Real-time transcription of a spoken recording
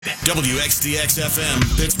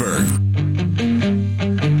WXDX-FM, Pittsburgh.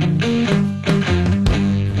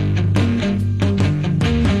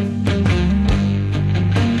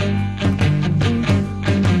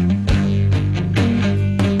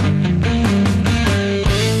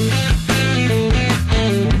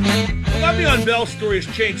 Le'Veon Bell's story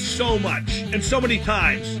has changed so much and so many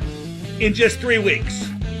times in just 3 weeks.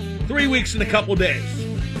 3 weeks and a couple days.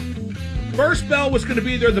 First, Bell was going to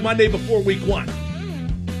be there the Monday before Week 1.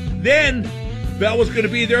 Then, Bell was going to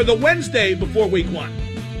be there the Wednesday before Week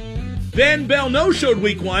 1. Then, Bell no-showed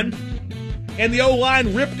Week 1, and the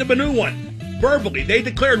O-line ripped him a new one. Verbally, they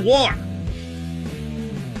declared war.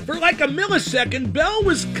 For like a millisecond, Bell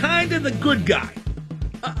was kind of the good guy.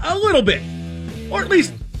 A little bit. Or at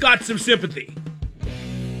least got some sympathy.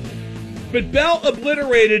 But Bell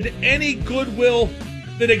obliterated any goodwill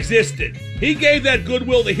that existed. He gave that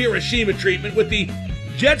goodwill the Hiroshima treatment with the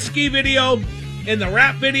jet ski video and the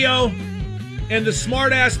rap video and the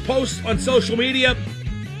smart-ass posts on social media,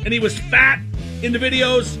 and he was fat in the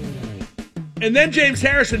videos. And then James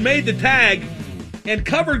Harrison made the tag and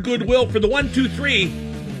covered goodwill for the 1-2-3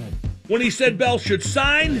 when he said Bell should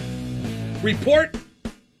sign, report,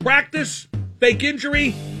 practice, fake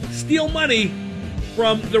injury, steal money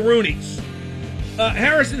from the Rooneys.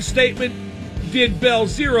 Harrison's statement did Bell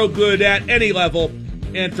zero good at any level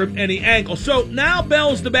and from any angle. So now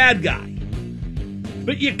Bell's the bad guy.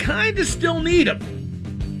 But you kind of still need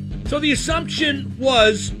him. So the assumption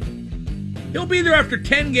was he'll be there after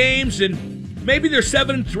 10 games and maybe they're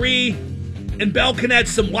 7-3 and Bell can add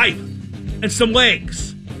some life and some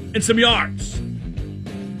legs and some yards.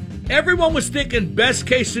 Everyone was thinking best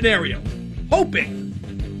case scenario, hoping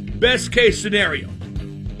best case scenario.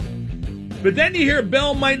 But then you hear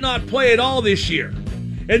Bell might not play at all this year.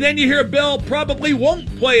 And then you hear Bell probably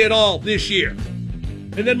won't play at all this year.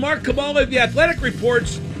 And then Mark Kabala of The Athletic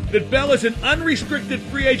reports that Bell is an unrestricted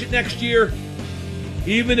free agent next year,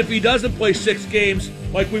 even if he doesn't play 6 games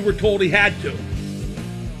like we were told he had to.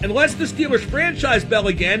 Unless the Steelers franchise Bell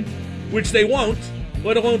again, which they won't,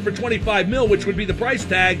 let alone for $25 million, which would be the price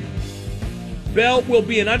tag, Bell will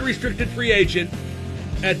be an unrestricted free agent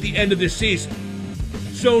at the end of this season.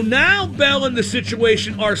 So now Bell and the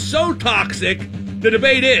situation are so toxic, the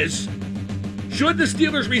debate is, should the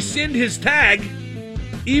Steelers rescind his tag,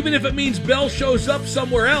 even if it means Bell shows up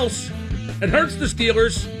somewhere else and hurts the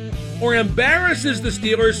Steelers or embarrasses the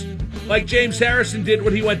Steelers like James Harrison did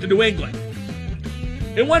when he went to New England?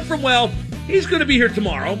 It went from, well, he's going to be here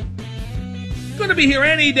tomorrow, going to be here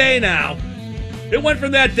any day now. It went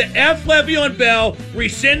from that to F Le'Veon Bell,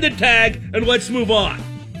 rescind the tag, and let's move on.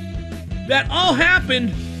 That all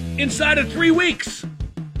happened inside of 3 weeks.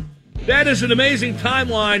 That is an amazing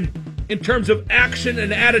timeline in terms of action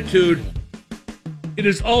and attitude. It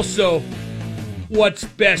is also what's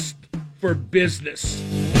best for business.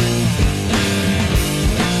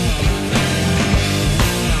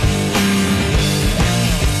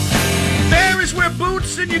 Paris wear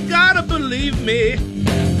boots and you gotta believe me.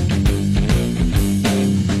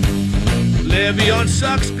 Le'Veon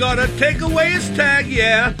sucks, gotta take away his tag,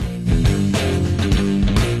 yeah.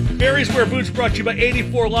 Barry's Wear Boots brought to you by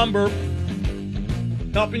 84 Lumber,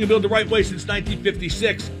 helping you build the right way since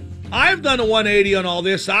 1956. I've done a 180 on all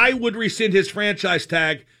this. I would rescind his franchise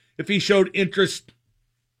tag if he showed interest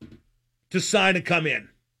to sign and come in.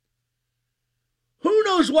 Who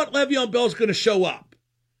knows what Le'Veon Bell's going to show up?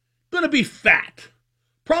 Going to be fat.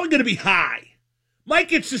 Probably going to be high. Might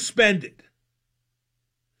get suspended.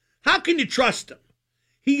 How can you trust him?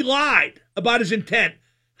 He lied about his intent.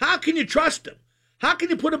 How can you trust him? How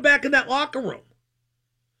can you put him back in that locker room?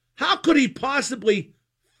 How could he possibly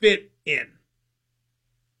fit in?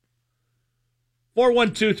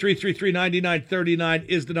 412-333-9939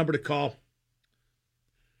 is the number to call.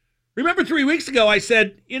 Remember 3 weeks ago I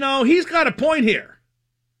said, he's got a point here.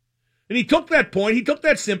 And he took that point, he took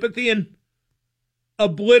that sympathy and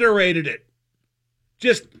obliterated it.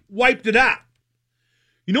 Just wiped it out.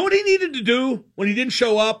 You know what he needed to do when he didn't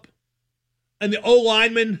show up and the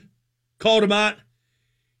O-lineman called him out?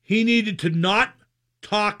 He needed to not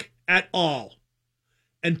talk at all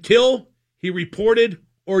until he reported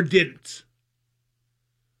or didn't.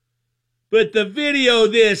 But the video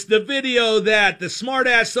this, the video that, the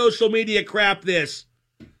smart-ass social media crap this,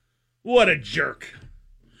 what a jerk.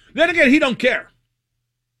 Then again, he don't care.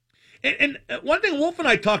 And one thing Wolf and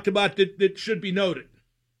I talked about that should be noted.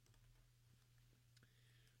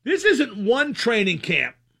 This isn't one training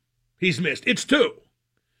camp he's missed. It's 2.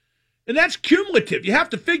 And that's cumulative. You have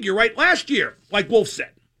to figure, right? Last year, like Wolf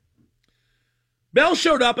said, Bell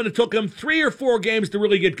showed up and it took him 3 or 4 games to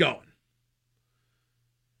really get going.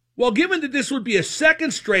 Well, given that this would be a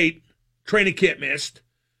second straight training camp missed,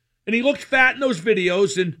 and he looked fat in those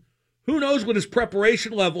videos, and who knows what his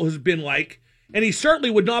preparation level has been like, and he certainly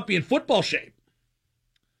would not be in football shape.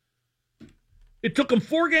 It took him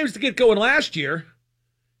 4 games to get going last year.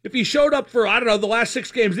 If he showed up for, the last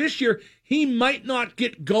 6 games this year, he might not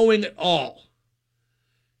get going at all.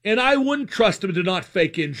 And I wouldn't trust him to not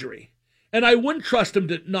fake injury. And I wouldn't trust him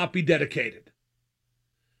to not be dedicated.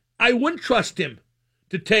 I wouldn't trust him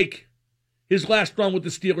to take his last run with the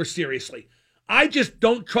Steelers seriously. I just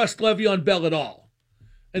don't trust Le'Veon Bell at all.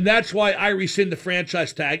 And that's why I rescind the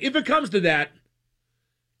franchise tag, if it comes to that,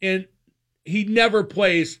 and he never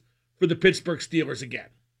plays for the Pittsburgh Steelers again.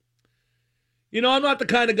 You know, I'm not the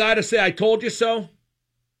kind of guy to say I told you so,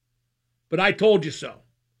 but I told you so.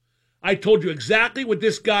 I told you exactly what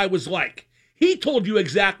this guy was like. He told you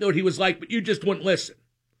exactly what he was like, but you just wouldn't listen.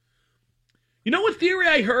 You know what theory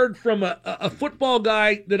I heard from a football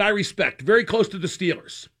guy that I respect, very close to the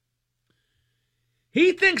Steelers?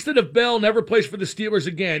 He thinks that if Bell never plays for the Steelers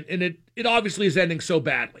again, and it obviously is ending so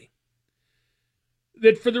badly,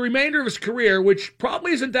 that for the remainder of his career, which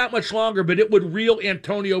probably isn't that much longer, but it would reel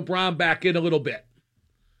Antonio Brown back in a little bit.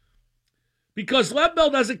 Because Lev Bell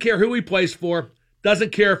doesn't care who he plays for,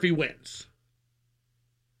 doesn't care if he wins.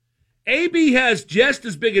 AB has just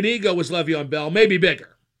as big an ego as Le'Veon Bell, maybe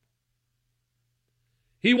bigger.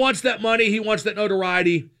 He wants that money, he wants that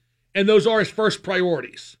notoriety, and those are his first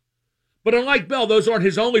priorities. But unlike Bell, those aren't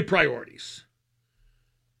his only priorities.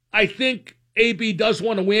 I think AB does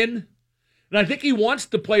want to win, and I think he wants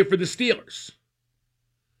to play for the Steelers.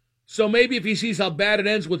 So maybe if he sees how bad it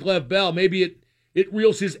ends with Lev Bell, maybe it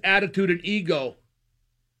reels his attitude and ego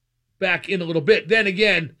back in a little bit. Then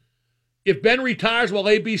again, if Ben retires while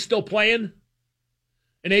AB's still playing,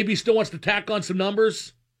 and AB still wants to tack on some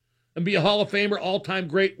numbers and be a Hall of Famer, all-time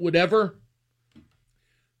great, whatever,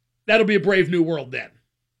 that'll be a brave new world then.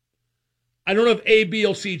 I don't know if AB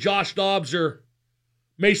will see Josh Dobbs or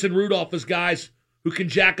Mason Rudolph as guys who can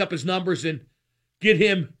jack up his numbers and get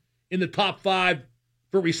him in the top 5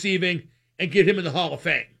 for receiving and get him in the Hall of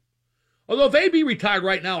Fame. Although if AB retired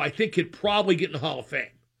right now, I think he'd probably get in the Hall of Fame.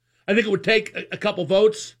 I think it would take a couple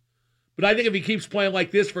votes, but I think if he keeps playing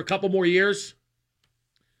like this for a couple more years,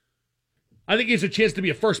 I think he has a chance to be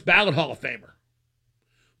a first ballot Hall of Famer.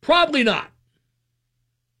 Probably not,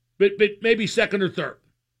 but maybe second or third.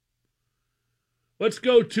 Let's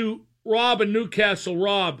go to Rob in Newcastle.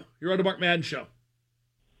 Rob, you're on the Mark Madden Show.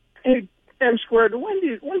 Hey, M Squared,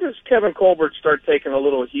 when does Kevin Colbert start taking a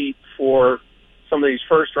little heat for some of these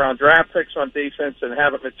first-round draft picks on defense and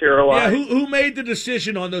have it materialize? Yeah, who made the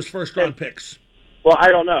decision on those first-round picks? Well, I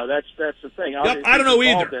don't know. That's the thing. Yep, I don't know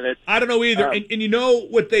either. I don't know either. And you know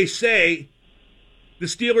what they say? The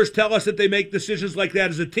Steelers tell us that they make decisions like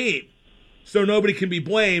that as a team, so nobody can be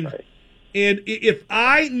blamed. Right. And if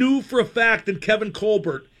I knew for a fact that Kevin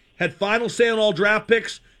Colbert had final say on all draft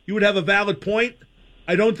picks, you would have a valid point.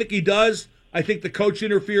 I don't think he does. I think the coach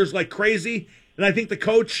interferes like crazy, and I think the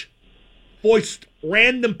coach foists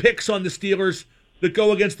random picks on the Steelers that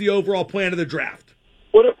go against the overall plan of the draft.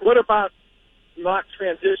 What about not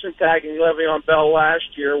transition tagging Le'Veon Bell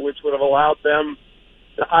last year, which would have allowed them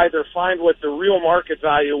to either find what the real market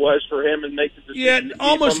value was for him and make the decision? Yeah,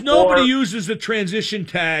 almost nobody uses the transition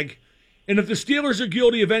tag. And if the Steelers are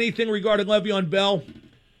guilty of anything regarding Le'Veon Bell,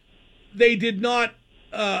 they did not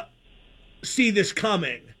see this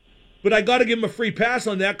coming. But I got to give them a free pass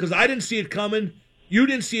on that because I didn't see it coming. You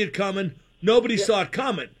didn't see it coming. Nobody saw it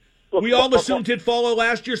coming. We all assumed he'd follow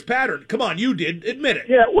last year's pattern. Come on, you did. Admit it.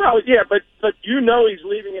 Yeah, but you know he's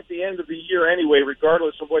leaving at the end of the year anyway,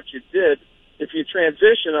 regardless of what you did. If you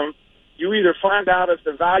transition him, you either find out if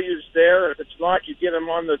the value's there. If it's not, you get him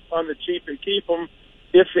on the cheap and keep him.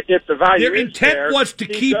 If the value Their intent was to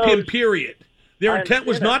keep him, period. Their intent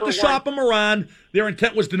was not to shop him around. Their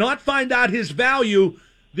intent was to not find out his value.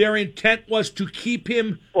 Their intent was to keep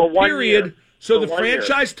him, period. So the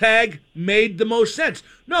franchise tag made the most sense.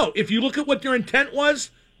 No, if you look at what their intent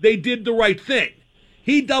was, they did the right thing.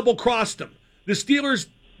 He double-crossed them. The Steelers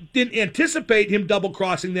didn't anticipate him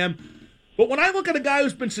double-crossing them. But when I look at a guy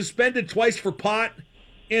who's been suspended twice for pot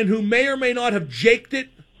and who may or may not have jaked it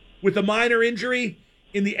with a minor injury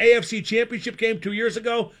in the AFC Championship game 2 years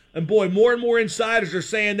ago, and boy, more and more insiders are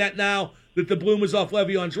saying that now that the bloom was off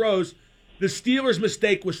Le'Veon's rose, the Steelers'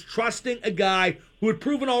 mistake was trusting a guy who had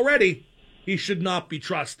proven already he should not be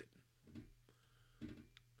trusted.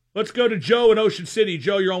 Let's go to Joe in Ocean City.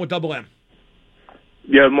 Joe, you're on with Double M.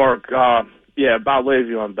 Yeah, Mark. About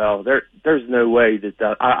Le'Veon Bell. There's no way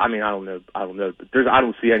that I don't know, but I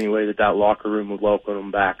don't see any way that locker room would welcome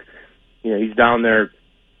him back. You know, he's down there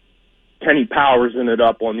Kenny Powersing it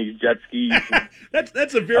up on these jet skis.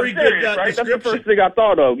 that's a very good serious, right? description. That's the first thing I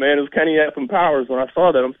thought of, man. It was Kenny effing Powers. When I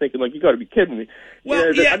saw that, I'm thinking, like, you got to be kidding me.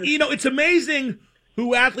 Well, it's amazing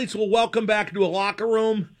who athletes will welcome back into a locker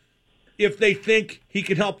room if they think he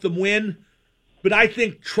can help them win. But I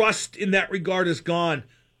think trust in that regard is gone.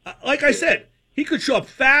 Like I said, he could show up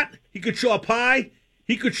fat. He could show up high.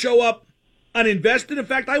 He could show up uninvested. In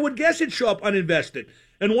fact, I would guess he'd show up uninvested.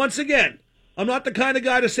 And once again, I'm not the kind of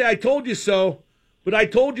guy to say I told you so, but I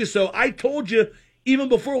told you so. I told you even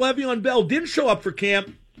before Le'Veon Bell didn't show up for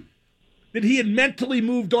camp that he had mentally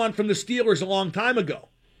moved on from the Steelers a long time ago.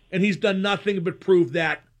 And he's done nothing but prove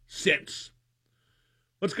that since.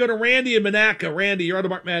 Let's go to Randy in Monaca. Randy, you're on the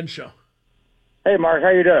Mark Madden Show. Hey, Mark, how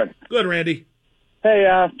you doing? Good, Randy. Hey,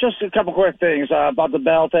 just a couple quick things about the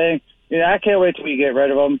Bell thing. I can't wait till we get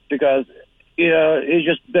rid of him because, he's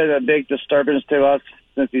just been a big disturbance to us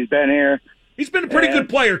since he's been here. He's been a pretty good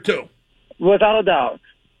player, too. Without a doubt.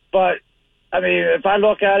 But, I mean, if I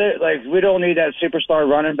look at it, like, we don't need that superstar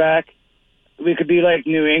running back. We could be like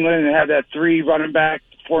New England and have that 3 running back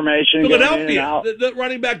formation. Philadelphia, the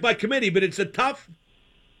running back by committee, but it's a tough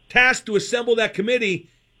task to assemble that committee,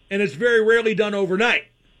 and it's very rarely done overnight.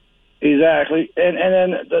 Exactly. And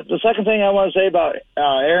then the second thing I want to say about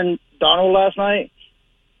Aaron Donald last night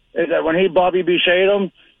is that when he Bobby Boucher'd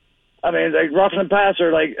him, I mean, like, roughing the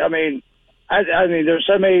passer, like, I mean, there's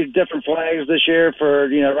so many different flags this year for,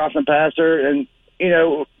 roughing the passer, and,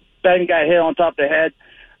 Ben got hit on top of the head.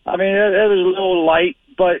 I mean, it was a little light,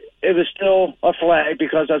 but it was still a flag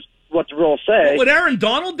because that's what the rules say. What Aaron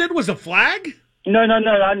Donald did was a flag? No.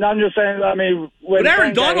 I'm just saying, I mean... What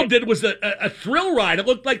Aaron Donald did was a thrill ride. It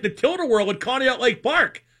looked like the Tilt-A-Whirl at Conneaut Lake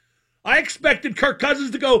Park. I expected Kirk Cousins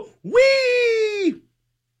to go, whee!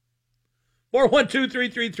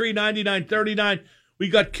 412-333-9939. We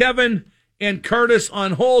got Kevin and Curtis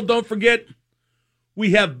on hold. Don't forget,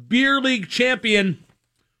 we have Beer League champion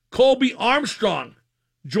Colby Armstrong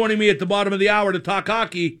joining me at the bottom of the hour to talk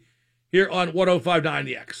hockey here on 105.9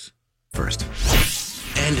 The X. First.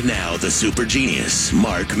 And now the super genius,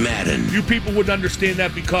 Mark Madden. You people wouldn't understand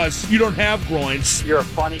that because you don't have groins. You're a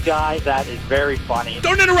funny guy. That is very funny.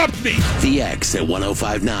 Don't interrupt me. The X at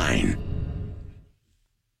 105.9.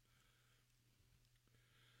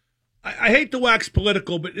 I hate to wax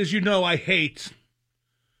political, but as you know, I hate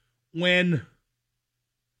when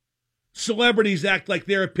celebrities act like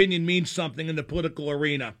their opinion means something in the political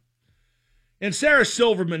arena. And Sarah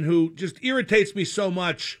Silverman, who just irritates me so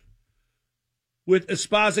much with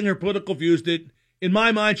espousing her political views that, in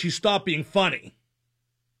my mind, she stopped being funny,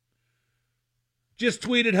 just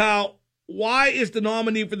tweeted how, why is the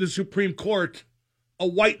nominee for the Supreme Court a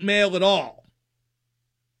white male at all?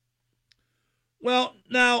 Well,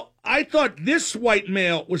 now, I thought this white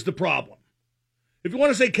male was the problem. If you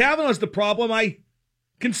want to say Kavanaugh's the problem, I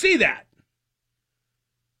can see that.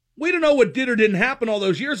 We don't know what did or didn't happen all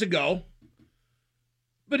those years ago,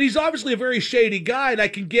 but he's obviously a very shady guy, and I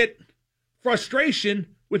can get frustration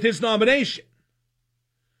with his nomination.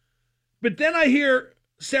 But then I hear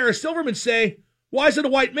Sarah Silverman say, why is it a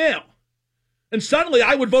white male? And suddenly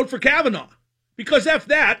I would vote for Kavanaugh, because F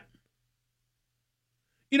that.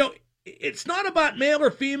 It's not about male or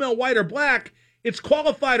female, white or black. It's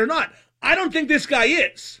qualified or not. I don't think this guy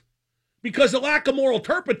is, because of lack of moral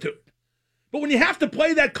turpitude. But when you have to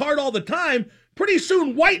play that card all the time, pretty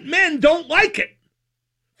soon white men don't like it.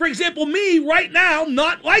 For example, me right now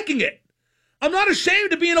not liking it. I'm not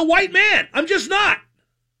ashamed of being a white man. I'm just not.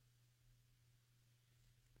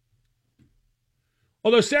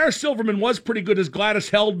 Although Sarah Silverman was pretty good as Gladys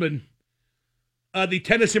Heldman, the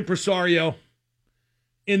tennis impresario,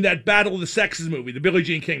 in that Battle of the Sexes movie, the Billie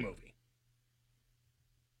Jean King movie.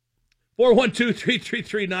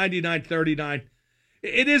 412-333-9939.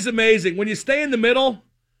 It is amazing. When you stay in the middle,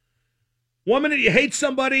 one minute you hate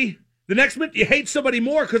somebody, the next minute you hate somebody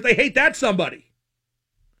more because they hate that somebody.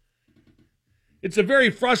 It's a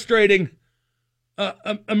very frustrating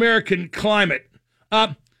American climate.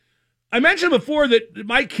 I mentioned before that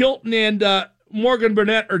Mike Hilton and Morgan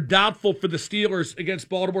Burnett are doubtful for the Steelers against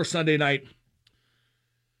Baltimore Sunday night.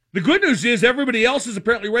 The good news is everybody else is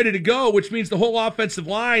apparently ready to go, which means the whole offensive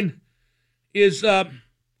line is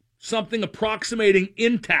something approximating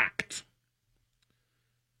intact.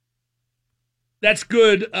 That's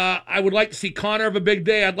good. I would like to see Connor have a big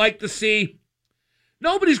day. I'd like to see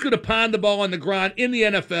nobody's going to pound the ball on the ground in the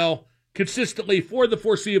NFL consistently for the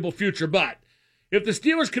foreseeable future. But if the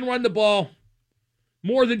Steelers can run the ball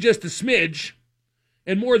more than just a smidge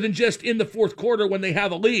and more than just in the fourth quarter when they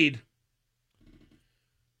have a lead,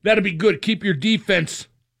 that'll be good. Keep your defense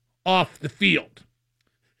off the field.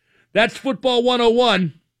 That's Football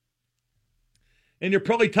 101. and you're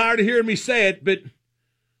probably tired of hearing me say it, but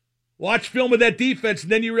watch film of that defense,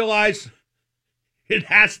 and then you realize it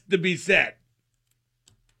has to be said.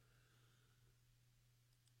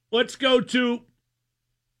 Let's go to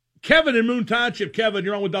Kevin in Moon Township. Kevin,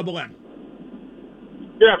 you're on with Double M.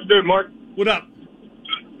 Good afternoon, Mark. What up?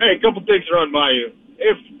 Hey, a couple things to run by you.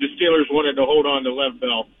 If the Steelers wanted to hold on to Lev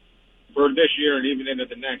Bell for this year and even into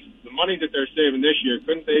the next, the money that they're saving this year,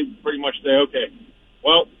 couldn't they pretty much say, okay,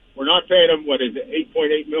 well, we're not paying him, what is it,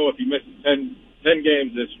 $8.8 million if he misses 10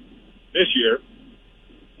 games this year.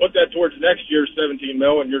 Put that towards next year's $17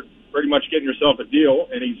 million, and you're pretty much getting yourself a deal,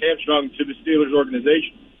 and he's hamstrung to the Steelers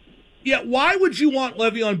organization. Yeah, why would you want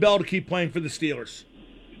Le'Veon Bell to keep playing for the Steelers?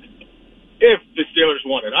 If the Steelers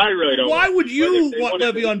want it. I really don't. Why would you want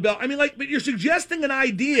Le'Veon Bell? I mean, but you're suggesting an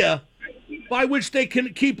idea by which they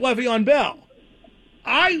can keep Le'Veon Bell.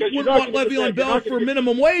 I wouldn't want Le'Veon Bell for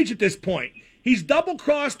minimum wage at this point. He's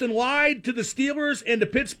double-crossed and lied to the Steelers and to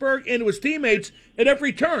Pittsburgh and to his teammates at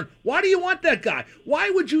every turn. Why do you want that guy? Why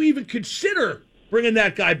would you even consider bringing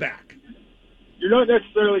that guy back? You're not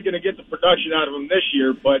necessarily going to get the production out of him this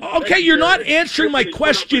year, but... Okay, you're not answering my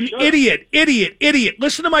question, idiot.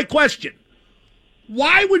 Listen to my question.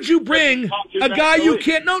 Why would you bring a guy you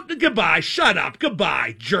can't... No, goodbye. Shut up.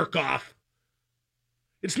 Goodbye, jerk-off.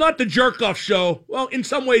 It's not the jerk-off show. Well, in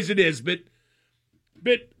some ways it is, but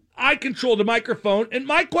I control the microphone, and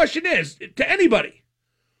my question is, to anybody,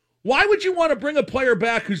 why would you want to bring a player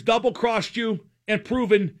back who's double-crossed you and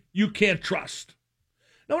proven you can't trust?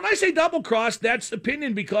 Now, when I say double-crossed, that's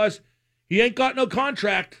opinion because he ain't got no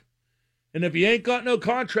contract, and if he ain't got no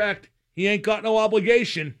contract, he ain't got no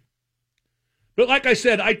obligation. But like I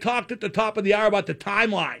said, I talked at the top of the hour about the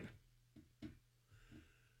timeline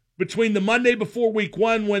between the Monday before week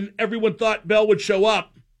one when everyone thought Bell would show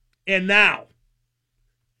up and now.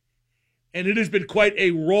 And it has been quite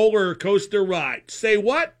a roller coaster ride. Say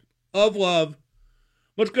what? Of love.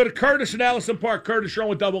 Let's go to Curtis in Allison Park. Curtis, you're on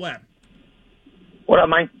with Double M. What up,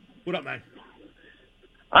 man? What up, man?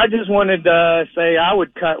 I just wanted to say I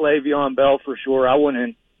would cut Le'Veon Bell for sure. I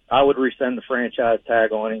would rescind the franchise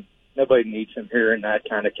tag on him. Nobody needs him here in that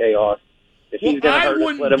kind of chaos. If he's gonna hurt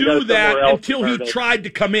us, let him go that somewhere else until he tried to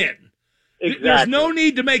come in. Exactly. There's no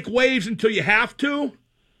need to make waves until you have to.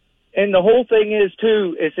 And the whole thing is,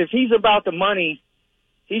 too, is if he's about the money,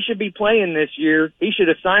 he should be playing this year. He should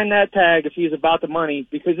have signed that tag if he's about the money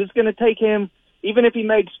because it's going to take him, even if he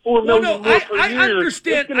makes $4 million more per year.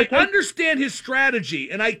 I understand his strategy,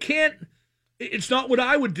 and I can't – it's not what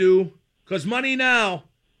I would do because money now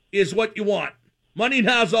is what you want. Money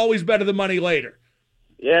now is always better than money later.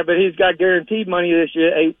 Yeah, but he's got guaranteed money this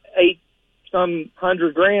year, some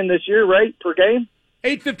 $100,000 this year, right, per game?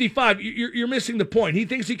 $855. You're missing the point. He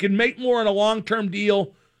thinks he can make more on a long-term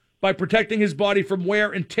deal by protecting his body from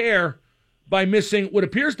wear and tear by missing what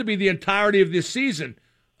appears to be the entirety of this season.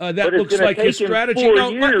 That looks like his strategy.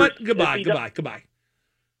 Goodbye.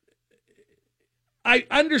 I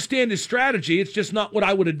understand his strategy. It's just not what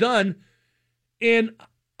I would have done. And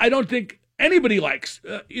I don't think anybody likes,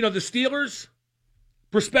 the Steelers,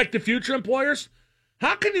 prospective future employers.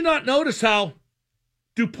 How can you not notice how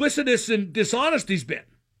duplicitous and dishonest he's been?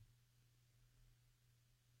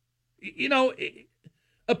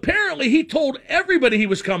 Apparently he told everybody he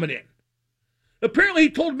was coming in. Apparently he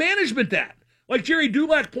told management that. Like Jerry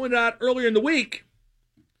Dulac pointed out earlier in the week,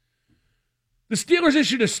 the Steelers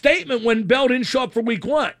issued a statement when Bell didn't show up for week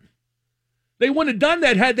one. They wouldn't have done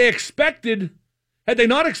that had they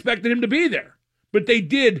not expected him to be there. But they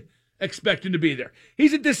did expect him to be there.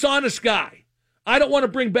 He's a dishonest guy. I don't want to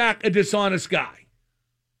bring back a dishonest guy.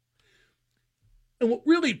 And what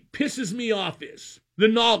really pisses me off is the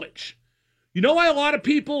knowledge. You know why a lot of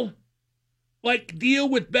people deal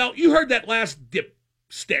with Bell? You heard that last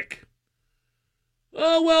dipstick.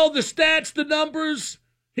 Oh, well, the stats, the numbers,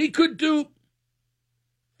 he could do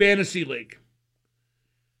Fantasy League.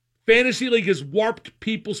 Fantasy League has warped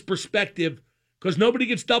people's perspective because nobody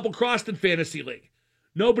gets double-crossed in Fantasy League.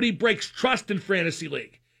 Nobody breaks trust in Fantasy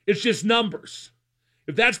League. It's just numbers.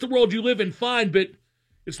 If that's the world you live in, fine, but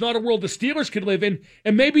it's not a world the Steelers can live in.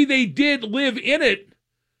 And maybe they did live in it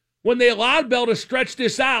when they allowed Bell to stretch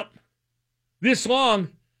this out this long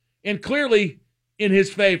and clearly in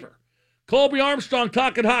his favor. Colby Armstrong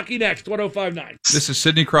talking hockey next, 105.9. This is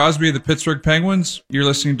Sidney Crosby of the Pittsburgh Penguins. You're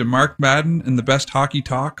listening to Mark Madden and the best hockey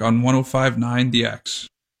talk on 105.9 The X.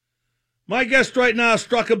 My guest right now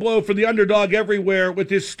struck a blow for the underdog everywhere with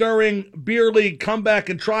his stirring beer league comeback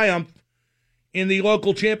and triumph in the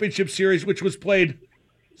local championship series, which was played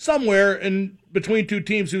somewhere in between two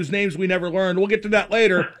teams whose names we never learned. We'll get to that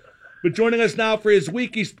later. But joining us now for his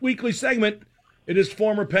weekly segment, It is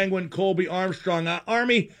former Penguin Colby Armstrong.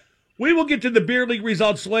 Army, we will get to the beer league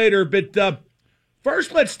results later, but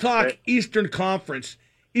first let's talk Eastern Conference.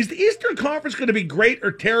 Is the Eastern Conference going to be great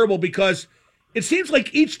or terrible? Because it seems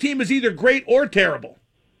like each team is either great or terrible.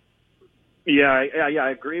 Yeah, I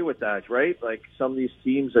agree with that, right? Like some of these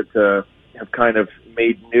teams that have kind of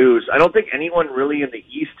made news. I don't think anyone really in the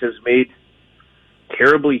East has made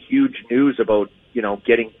terribly huge news about,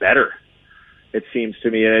 getting better. It seems to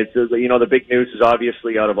me. And it's, the big news is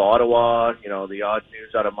obviously out of Ottawa, the odd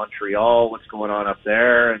news out of Montreal, what's going on up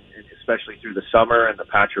there, and especially through the summer, and the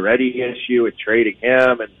Pacioretty issue and trading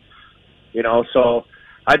him. And, so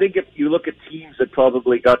I think if you look at teams that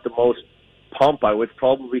probably got the most pump, I would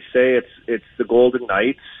probably say it's the Golden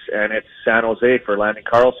Knights and it's San Jose for Landon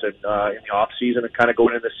Carlson in the off season and kind of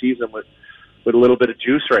going into the season with a little bit of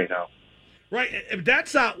juice right now. Right. If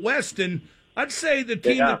that's out west, and I'd say the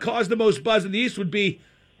team that caused the most buzz in the East would be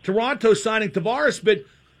Toronto signing Tavares, but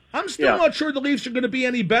I'm still not sure the Leafs are going to be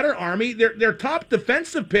any better, Army. Their top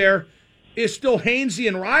defensive pair is still Hainsey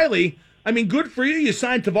and Riley. I mean, good for you. You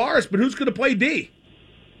signed Tavares, but who's going to play D?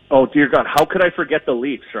 Oh, dear God. How could I forget the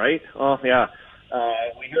Leafs, right? Oh, yeah.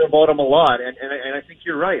 We hear about them a lot, and I think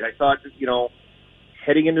you're right. I thought,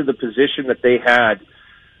 heading into the position that they had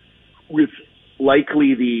with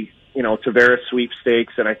likely the, Tavares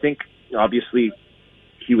sweepstakes, and I think, obviously,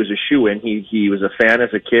 he was a shoo-in. He was a fan as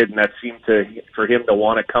a kid, and that seemed for him to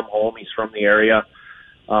want to come home. He's from the area.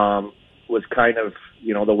 Was kind of,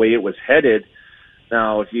 the way it was headed.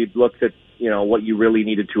 Now, if you'd looked at, what you really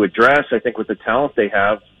needed to address, I think with the talent they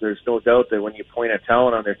have, there's no doubt that when you point at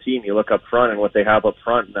talent on their team, you look up front and what they have up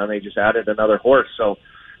front, and now they just added another horse. So,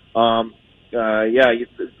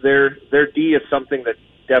 their D is something that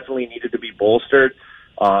definitely needed to be bolstered,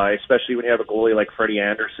 especially when you have a goalie like Freddie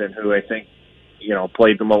Anderson, who I think,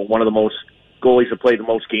 played one of the most goalies that played the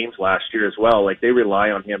most games last year as well. Like, they rely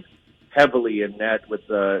on him heavily in net with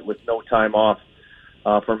no time off.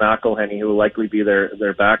 For McElhenney, who will likely be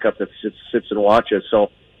their backup that sits and watches. So,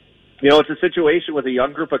 it's a situation with a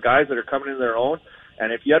young group of guys that are coming into their own.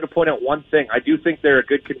 And if you had to point out one thing, I do think they're a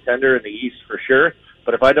good contender in the East for sure.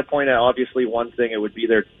 But if I had to point out obviously one thing, it would be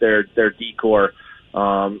their D-core.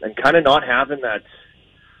 And kind of not having that,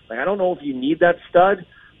 like, I don't know if you need that stud,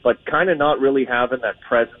 but kind of not really having that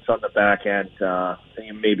presence on the back end.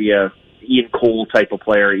 Maybe a Ian Cole type of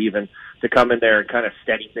player even to come in there and kind of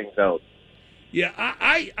steady things out. Yeah,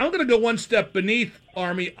 I'm going to go one step beneath,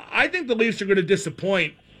 Army. I think the Leafs are going to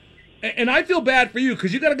disappoint. And I feel bad for you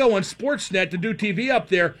because you got to go on Sportsnet to do TV up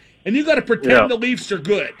there, and you got to pretend the Leafs are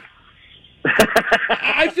good.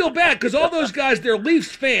 I feel bad because all those guys, they're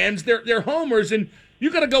Leafs fans, they're homers, and you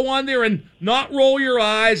got to go on there and not roll your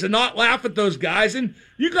eyes and not laugh at those guys, and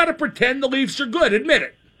you got to pretend the Leafs are good. Admit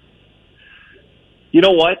it. You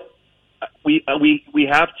know what? We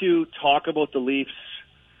have to talk about the Leafs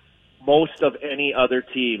most of any other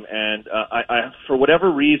team, and I for whatever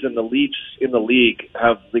reason, the Leafs in the league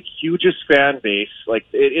have the hugest fan base. Like,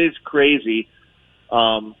 it is crazy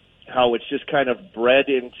how it's just kind of bred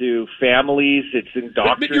into families. It's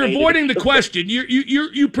indoctrinated. But you're avoiding the question.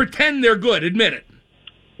 You pretend they're good. Admit it.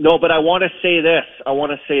 No, but I want to say this.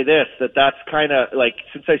 That's kind of like,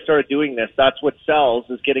 since I started doing this, that's what sells,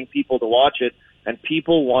 is getting people to watch it, and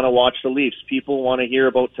people want to watch the Leafs. People want to hear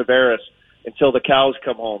about Tavares until the cows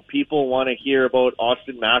come home. People want to hear about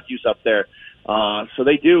Austin Matthews up there. So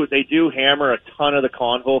they do hammer a ton of the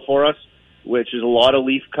convo for us, which is a lot of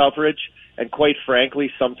Leaf coverage. And quite frankly,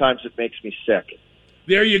 sometimes it makes me sick.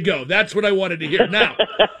 There you go. That's what I wanted to hear. Now,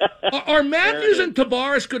 are Matthews and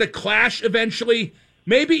Tavares going to clash eventually?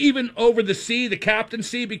 Maybe even over the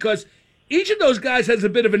captaincy, because each of those guys has a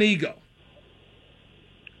bit of an ego.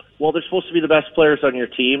 Well, they're supposed to be the best players on your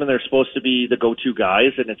team, and they're supposed to be the go-to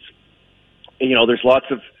guys, and it's, there's lots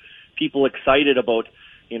of people excited about,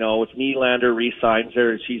 if Nylander re-signs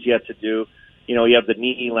there, as he's yet to do. You have the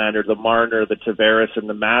Nylander, the Marner, the Tavares, and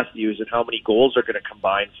the Matthews, and how many goals are going to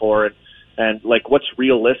combine for, and like, what's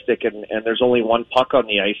realistic, and there's only one puck on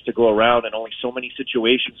the ice to go around, and only so many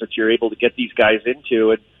situations that you're able to get these guys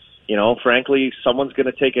into, and, frankly, someone's going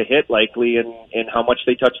to take a hit likely in how much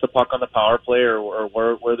they touch the puck on the power play or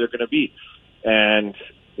where they're going to be. And,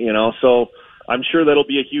 so I'm sure that'll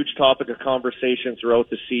be a huge topic of conversation throughout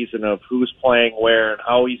the season of who's playing where and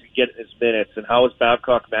how he's getting his minutes and how is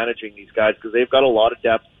Babcock managing these guys, because they've got a lot of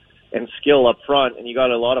depth and skill up front, and you got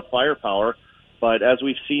a lot of firepower. But as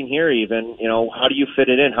we've seen here even, how do you fit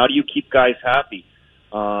it in? How do you keep guys happy?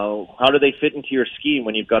 How do they fit into your scheme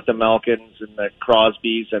when you've got the Malkins and the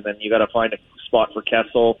Crosbys, and then you got to find a spot for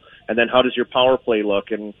Kessel, and then how does your power play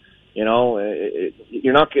look? And, You know,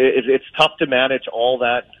 you're not. It's tough to manage all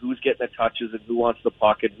that. Who's getting the touches and who wants the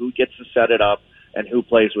puck and who gets to set it up and who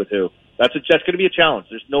plays with who. That's going to be a challenge.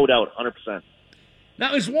 There's no doubt, 100%.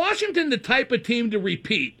 Now, is Washington the type of team to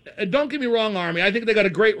repeat? Don't get me wrong, Army. I think they got a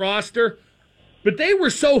great roster, but they were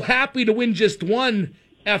so happy to win just one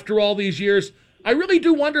after all these years. I really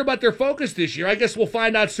do wonder about their focus this year. I guess we'll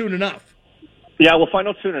find out soon enough. Yeah, we'll find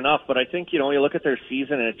out soon enough. But I think, you look at their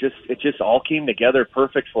season and it just all came together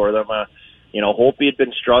perfect for them. Holtby had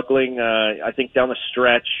been struggling, I think, down the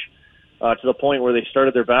stretch to the point where they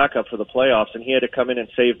started their backup for the playoffs, and he had to come in and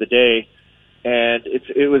save the day. And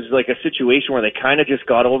it was like a situation where they kind of just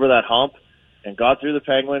got over that hump and got through the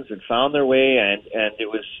Penguins and found their way, and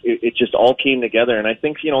it just all came together. And I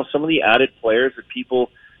think, some of the added players that people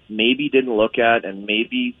maybe didn't look at and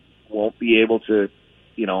maybe won't be able to,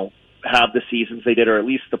 have the seasons they did, or at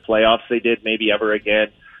least the playoffs they did, maybe ever again.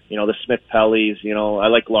 The Smith-Pellys, I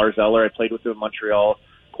like Lars Eller. I played with him in Montreal,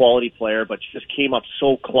 quality player, but just came up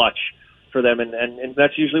so clutch for them. And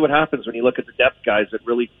that's usually what happens when you look at the depth guys that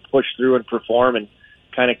really push through and perform and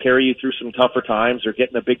kind of carry you through some tougher times or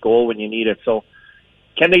getting a big goal when you need it. So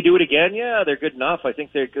can they do it again? Yeah, they're good enough. I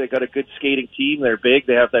think they got a good skating team. They're big.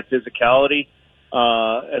 They have that physicality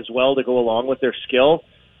as well to go along with their skill.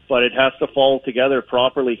 But it has to fall together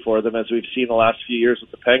properly for them, as we've seen the last few years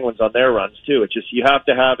with the Penguins on their runs, too. It's just you have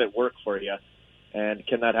to have it work for you. And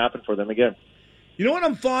can that happen for them again? You know what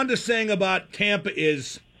I'm fond of saying about Tampa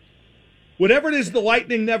is whatever it is the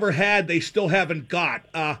Lightning never had, they still haven't got.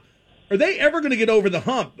 Are they ever going to get over the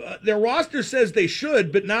hump? Their roster says they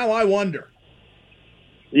should, but now I wonder.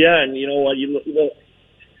 Yeah, and you know what?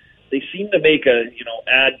 They seem to make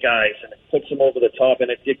add guys, and it puts them over the top.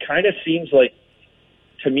 And it kind of seems like,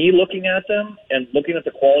 to me, looking at them and looking at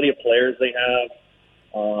the quality of players they have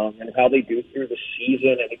and how they do through the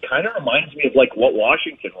season, and it kind of reminds me of like what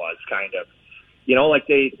Washington was, kind of. Like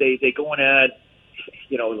they go and add,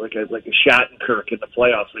 like a Shattenkirk in the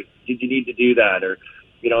playoffs. Like, did you need to do that? Or,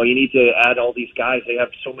 you need to add all these guys. They have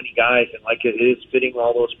so many guys, and like it is fitting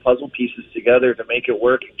all those puzzle pieces together to make it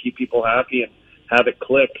work and keep people happy and have it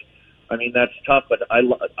click. I mean, that's tough, but I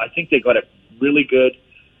think they got a really good,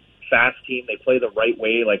 fast team. They play the right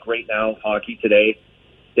way. Like right now, hockey today,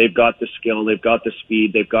 they've got the skill, they've got the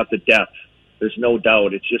speed, they've got the depth. There's no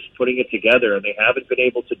doubt. It's just putting it together, and they haven't been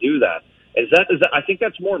able to do that. Is that? I think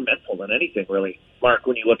that's more mental than anything, really, Mark.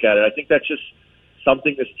 When you look at it, I think that's just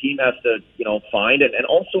something this team has to, find. And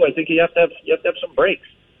also, I think you have to have some breaks.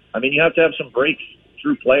 I mean, you have to have some breaks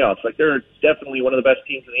through playoffs. Like, they're definitely one of the best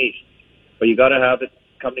teams in the East, but you got to have it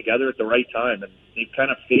come together at the right time. And they've kind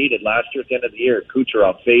of faded last year at the end of the year.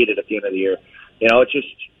 Kucherov faded at the end of the year. It's just,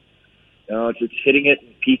 it's hitting it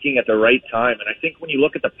and peaking at the right time. And I think when you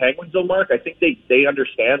look at the Penguins, though, Mark, I think they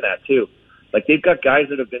understand that too. Like, they've got guys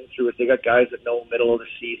that have been through it. They got guys that know middle of the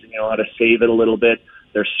season, how to save it a little bit.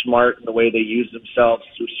 They're smart in the way they use themselves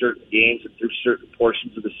through certain games and through certain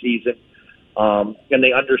portions of the season. And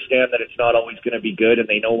they understand that it's not always going to be good, and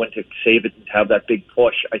they know when to save it and have that big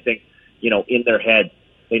push. I think, in their head,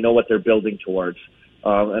 they know what they're building towards.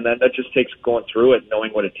 And then that just takes going through it,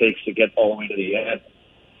 knowing what it takes to get all the way to the end.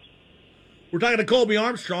 We're talking to Colby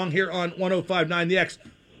Armstrong here on 105.9 The X.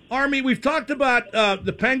 Army, we've talked about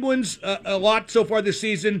the Penguins a lot so far this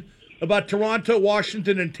season, about Toronto,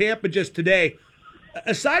 Washington, and Tampa just today.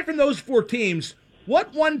 Aside from those four teams,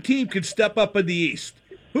 what one team could step up in the East?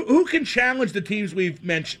 Who can challenge the teams we've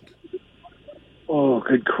mentioned? Oh,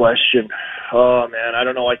 good question. Oh, man, I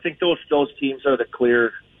don't know. I think those teams are the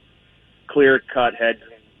clear-cut heads,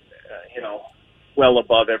 well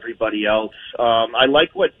above everybody else. I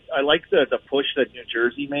like the push that New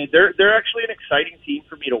Jersey made. They're actually an exciting team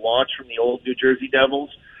for me to watch from the old New Jersey Devils,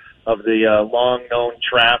 of the long-known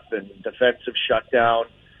trap and defensive shutdown.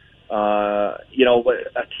 A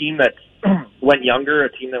team that went younger,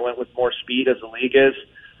 a team that went with more speed as the league is,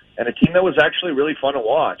 and a team that was actually really fun to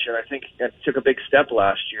watch. And I think it took a big step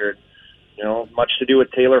last year. Much to do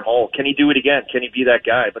with Taylor Hall. Can he do it again? Can he be that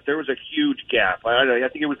guy? But there was a huge gap. I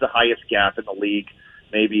think it was the highest gap in the league.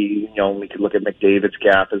 Maybe, we could look at McDavid's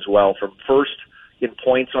gap as well, from first in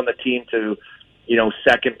points on the team to,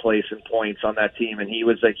 second place in points on that team. And he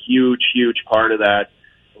was a huge, huge part of that.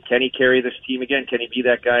 And can he carry this team again? Can he be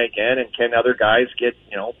that guy again? And can other guys get,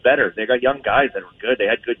 better? They got young guys that were good. They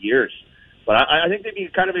had good years. But I think they'd be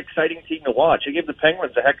kind of an exciting team to watch. They gave the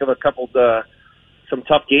Penguins a heck of a couple some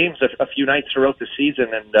tough games a few nights throughout the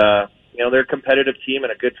season, and they're a competitive team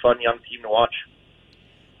and a good, fun, young team to watch.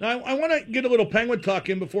 Now, I want to get a little Penguin talk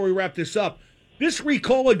in before we wrap this up. This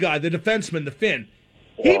Ricola guy, the defenseman, the Finn,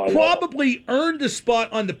 he probably earned a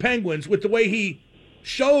spot on the Penguins with the way he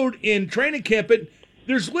showed in training camp. But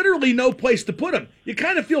there's literally no place to put him. You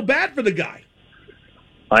kind of feel bad for the guy.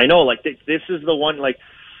 I know, like, this is the one, like,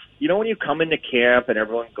 you know when you come into camp and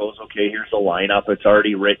everyone goes, okay, here's the lineup, it's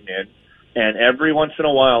already written in, and every once in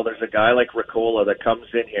a while there's a guy like Ricola that comes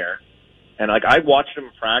in here, and, like, I watched him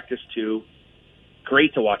practice, too.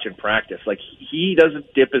 Great to watch him practice. Like, he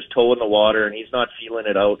doesn't dip his toe in the water, and he's not feeling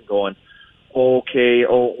it out and going, okay,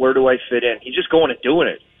 where do I fit in? He's just going and doing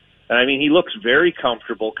it. And, I mean, he looks very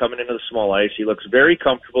comfortable coming into the small ice. He looks very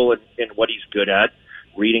comfortable in what he's good at,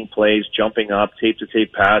 reading plays, jumping up,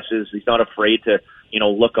 tape-to-tape passes. He's not afraid to,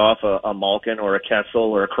 look off a Malkin or a Kessel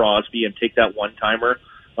or a Crosby and take that one-timer,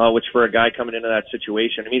 which for a guy coming into that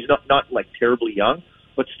situation, I mean, he's not like, terribly young,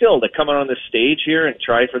 but still, to come out on this stage here and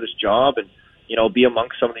try for this job and, be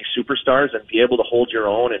amongst some of these superstars and be able to hold your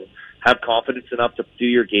own and have confidence enough to do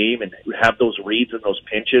your game and have those reads and those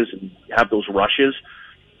pinches and have those rushes.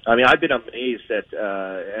 I mean, I've been amazed at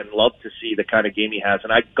and love to see the kind of game he has.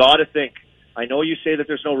 And I got to think, I know you say that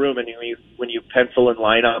there's no room, and when you pencil in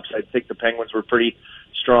lineups, I think the Penguins were pretty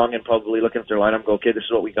strong and probably looking at their lineup and go, okay, this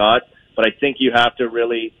is what we got. But I think you have to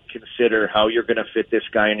really consider how you're going to fit this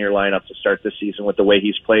guy in your lineup to start this season with the way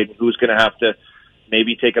he's played and who's going to have to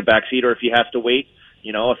maybe take a back seat, or if you have to wait,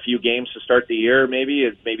 a few games to start the year, maybe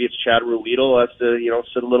it's Chad Ruhwedel has to,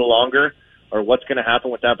 sit a little longer, or what's going to happen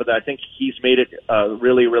with that. But I think he's made it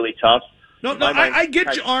really, really tough. No, I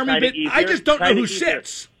get you, Army, but easier, I just don't know who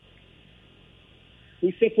sits.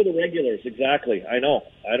 Who sits for the regulars, exactly. I know.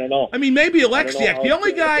 I don't know. I mean, maybe Alexiak. The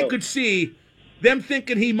only guy I could see them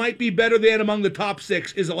thinking he might be better than among the top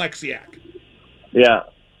 6 is Alexiak. Yeah,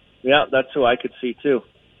 that's who I could see too,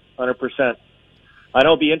 100%. I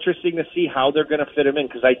know it'll be interesting to see how they're going to fit him in,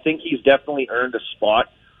 because I think he's definitely earned a spot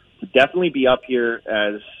to definitely be up here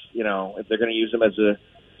as, if they're going to use him as the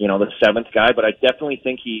 7th guy. But I definitely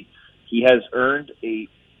think he has earned a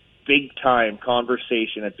big-time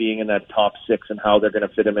conversation at being in that top 6 and how they're going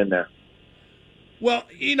to fit him in there. Well,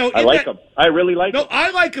 I like him. I really like him. No,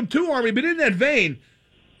 I like him too, Army, but in that vein,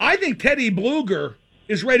 I think Teddy Bluger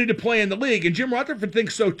is ready to play in the league, and Jim Rutherford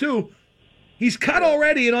thinks so too. He's cut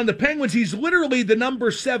already, and on the Penguins, he's literally the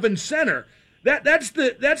number 7 center. That's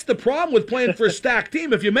the problem with playing for a stacked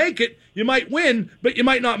team. If you make it, you might win, but you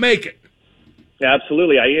might not make it. Yeah,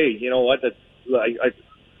 absolutely. You know what?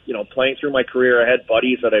 Playing through my career, I had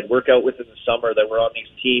buddies that I'd work out with in the summer that were on these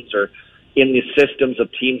teams or in the systems of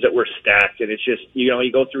teams that were stacked, and it's just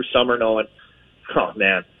you go through summer knowing, oh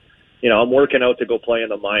man, I'm working out to go play in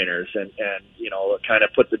the minors and kind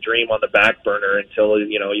of put the dream on the back burner until,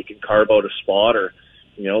 you can carve out a spot or,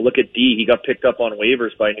 look at D. He got picked up on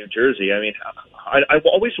waivers by New Jersey. I mean, I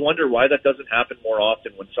always wonder why that doesn't happen more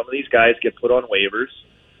often when some of these guys get put on waivers,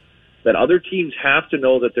 that other teams have to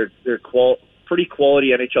know that they're pretty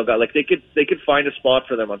quality NHL guys. Like they could find a spot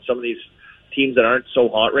for them on some of these teams that aren't so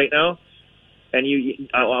hot right now. And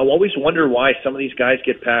I always wonder why some of these guys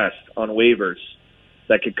get passed on waivers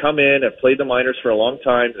that could come in, have played the minors for a long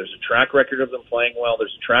time. There's a track record of them playing well.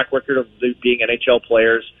 There's a track record of them being NHL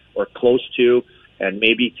players or close to, and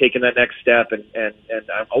maybe taking that next step. And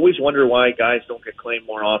I always wonder why guys don't get claimed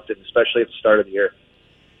more often, especially at the start of the year.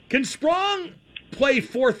 Can Sprong play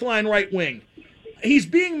 4th line right wing? He's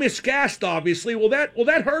being miscast, obviously. Will that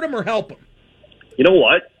hurt him or help him? You know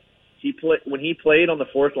what? When he played on the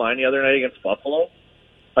 4th line the other night against Buffalo,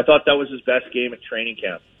 I thought that was his best game at training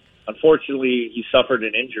camp. Unfortunately, he suffered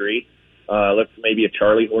an injury, looked maybe a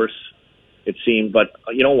Charlie horse, it seemed. But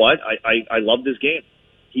you know what? I loved his game.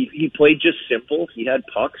 He played just simple. He had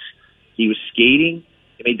pucks. He was skating.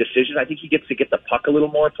 He made decisions. I think he gets to get the puck a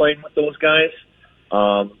little more playing with those guys.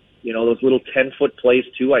 Those little 10-foot plays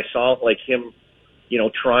too. I saw like him,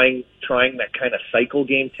 trying that kind of cycle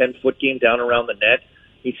game, 10-foot game down around the net.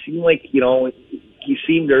 He seemed like, he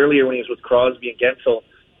seemed earlier when he was with Crosby and Gensel,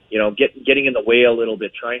 getting in the way a little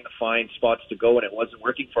bit, trying to find spots to go, and it wasn't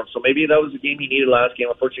working for him. So maybe that was the game he needed last game.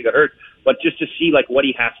 Unfortunately, he got hurt. But just to see, like, what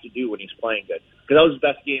he has to do when he's playing good. Because that was the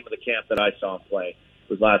best game of the camp that I saw him play,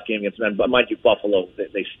 was last game against men. But mind you, Buffalo,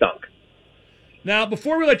 they stunk. Now,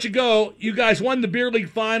 before we let you go, you guys won the Beer League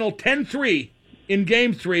Final 10-3 in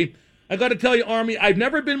Game 3. I got to tell you, Army, I've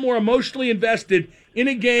never been more emotionally invested in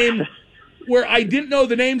a game where I didn't know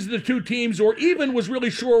the names of the two teams or even was really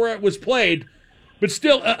sure where it was played. But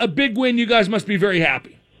still, a big win. You guys must be very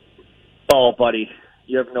happy. Oh, buddy,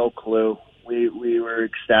 you have no clue. We were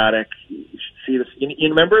ecstatic. You should see this. You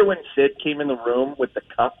remember when Sid came in the room with the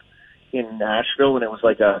cup in Nashville and it was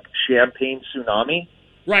like a champagne tsunami?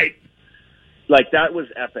 Right. Like, that was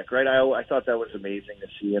epic, right? I thought that was amazing to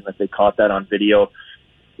see, and that they caught that on video.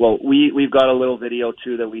 Well, we've got a little video,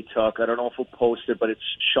 too, that we took. I don't know if we'll post it, but it's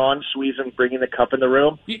Sean Sweezen bringing the cup in the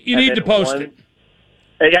room. You need to post it.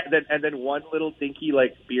 And then one little dinky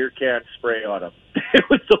beer can spray on him. It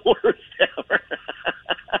was the worst ever.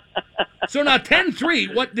 So now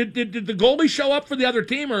 10-3. What did the goalie show up for the other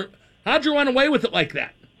team, or how'd you run away with it like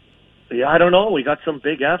that? Yeah, I don't know. We got some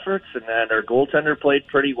big efforts, and then our goaltender played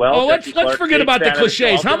pretty well. Oh, let's forget about the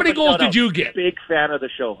cliches. How many goals did you get? Big fan of the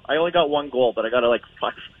show. I only got one goal, but I got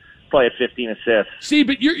probably 15 assists. See,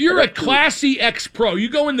 but you're a classy ex-pro. You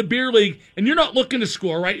go in the beer league, and you're not looking to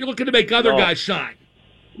score, right? You're looking to make other guys shine.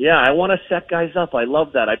 Yeah, I want to set guys up. I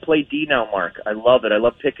love that. I play D now, Mark. I love it. I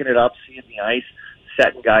love picking it up, seeing the ice,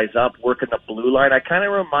 setting guys up, working the blue line. I kind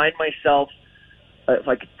of remind myself, if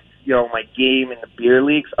I could, my game in the beer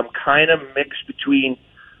leagues, I'm kind of mixed between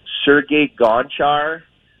Sergei Gonchar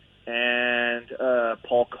and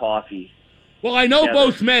Paul Coffey. Well, I know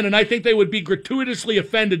both men, and I think they would be gratuitously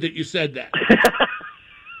offended that you said that.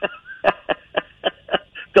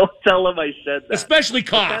 Don't tell him I said that. Especially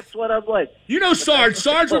Koff. That's what I'm like. You know Sarge.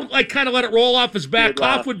 Sarge would kind of let it roll off his back.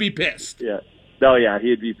 Koff would be pissed. Yeah. No, yeah,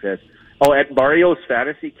 he'd be pissed. Oh, at Mario's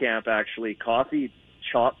fantasy camp, actually, Coffey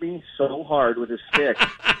chopped me so hard with his stick.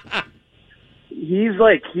 He's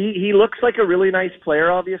he looks like a really nice player,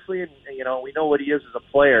 obviously, and we know what he is as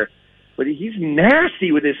a player, but he's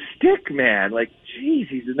nasty with his stick, man. Geez,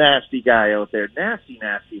 he's a nasty guy out there. Nasty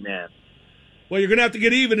man. Well, you're going to have to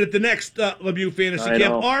get even at the next Lemieux fantasy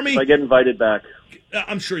camp. Army, if I get invited back.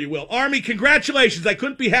 I'm sure you will. Army, congratulations. I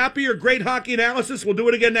couldn't be happier. Great hockey analysis. We'll do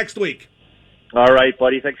it again next week. All right,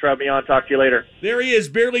 buddy. Thanks for having me on. Talk to you later. There he is,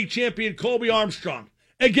 beer league champion Colby Armstrong.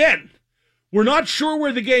 Again, we're not sure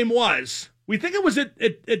where the game was. We think it was at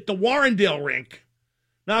the Warrendale rink,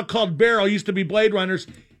 now called Barrel, used to be Blade Runners,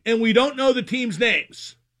 and we don't know the team's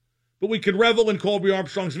names. But we could revel in Colby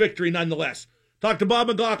Armstrong's victory nonetheless. Talk to Bob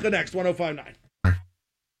McLaughlin next, 105.9.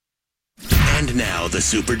 And now the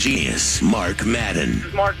super genius, Mark Madden. This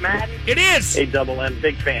is Mark Madden. It is. Hey, Double M,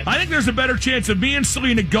 big fan. I think there's a better chance of me and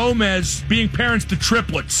Selena Gomez being parents to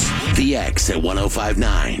triplets. The X at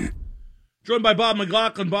 105.9. Joined by Bob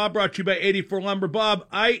McLaughlin. Bob, brought to you by 84 Lumber. Bob,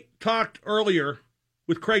 I talked earlier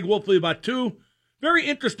with Craig Wolfley about two very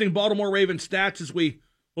interesting Baltimore Ravens stats as we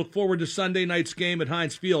look forward to Sunday night's game at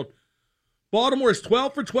Heinz Field. Baltimore is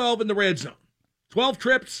 12 for 12 in the red zone. 12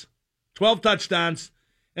 trips, 12 touchdowns,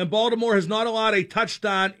 and Baltimore has not allowed a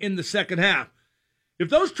touchdown in the second half. If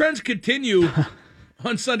those trends continue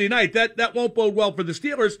on Sunday night, that won't bode well for the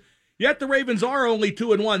Steelers, yet the Ravens are only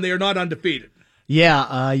 2-1. They are not undefeated.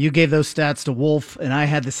 Yeah, you gave those stats to Wolf, and I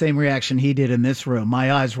had the same reaction he did in this room.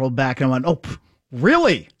 My eyes rolled back, and I went, oh,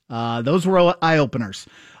 really? Those were eye-openers.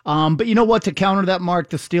 But you know what? To counter that, Mark,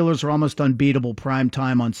 the Steelers are almost unbeatable prime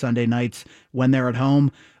time on Sunday nights when they're at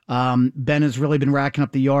home. Ben has really been racking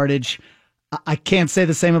up the yardage. I can't say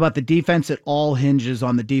the same about the defense. It all hinges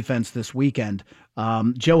on the defense this weekend.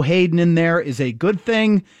 Joe Hayden in there is a good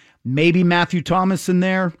thing. Maybe Matthew Thomas in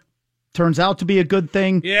there turns out to be a good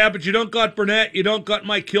thing. Yeah, but you don't got Burnett. You don't got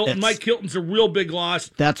Mike Hilton. Mike Hilton's a real big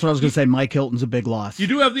loss. That's what I was going to say. Mike Hilton's a big loss. You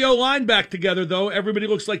do have the O-line back together, though. Everybody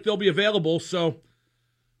looks like they'll be available. So,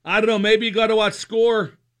 I don't know. Maybe you got to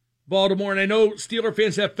outscore Baltimore. And I know Steeler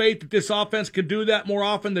fans have faith that this offense can do that more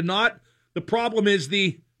often than not. The problem is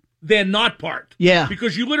the then not part. Yeah.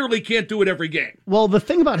 Because you literally can't do it every game. Well, the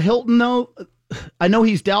thing about Hilton, though, I know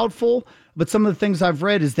he's doubtful, but some of the things I've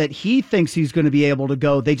read is that he thinks he's going to be able to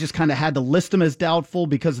go. They just kind of had to list him as doubtful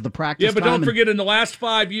because of the practice time. Yeah, but don't forget, in the last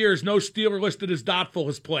 5 years, no Steeler listed as doubtful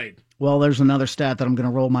has played. Well, there's another stat that I'm going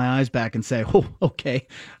to roll my eyes back and say, oh, okay.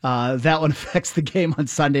 That one affects the game on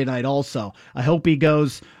Sunday night also. I hope he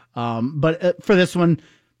goes. But for this one,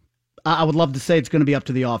 I would love to say it's going to be up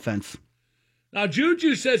to the offense. Now,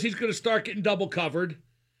 Juju says he's going to start getting double covered.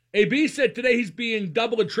 AB said today he's being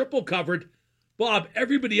double and triple covered. Bob,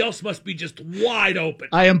 everybody else must be just wide open.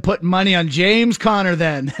 I am putting money on James Conner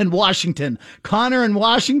then and Washington. Conner and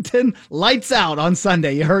Washington, lights out on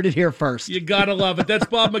Sunday. You heard it here first. You got to love it. That's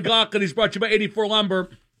Bob McLaughlin. He's brought to you by 84 Lumber.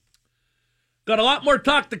 Got a lot more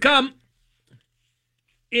talk to come.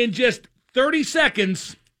 In just 30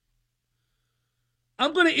 seconds,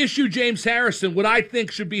 I'm going to issue James Harrison what I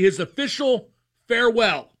think should be his official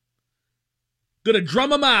farewell. Going to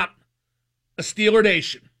drum him out a Steeler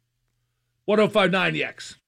Nation. 105.9 The X.